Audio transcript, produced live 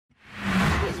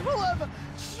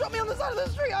shot me on the side of the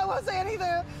street. I won't say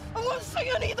anything. I won't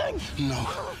say anything. No.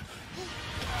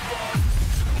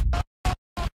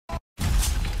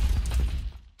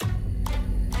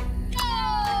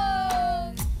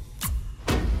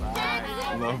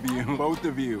 I love you, both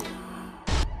of you.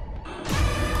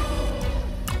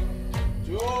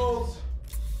 Jules!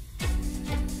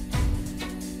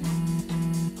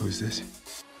 Who's this?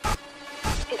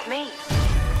 It's me.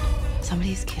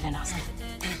 Somebody's killing us.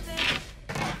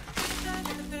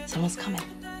 Someone's coming.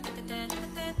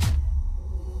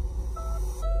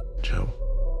 Joe,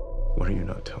 what are you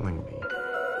not telling me?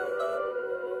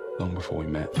 Long before we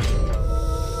met,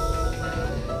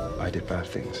 I did bad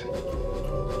things.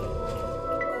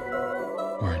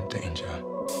 We're in danger.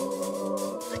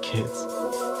 The kids.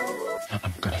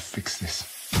 I'm gonna fix this.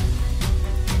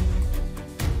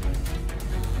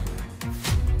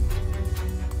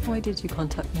 Why did you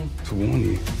contact me? To warn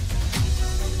you.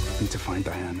 I need to find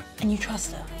Diane. And you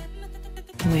trust her?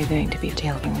 We're going to be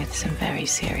dealing with some very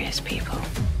serious people.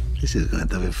 This is going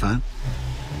to be fun.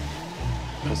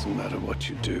 Doesn't matter what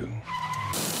you do,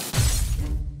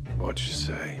 what you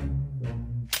say.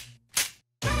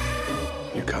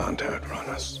 You can't outrun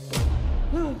us.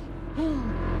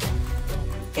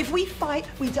 If we fight,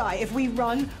 we die. If we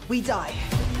run, we die.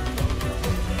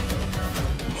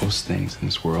 Most things in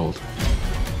this world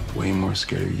way more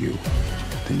scared of you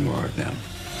than you are of them.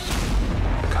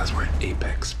 Because we're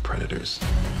apex predators.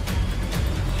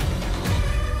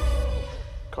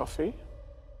 Coffee?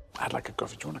 I'd like a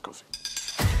coffee. Do you want a coffee?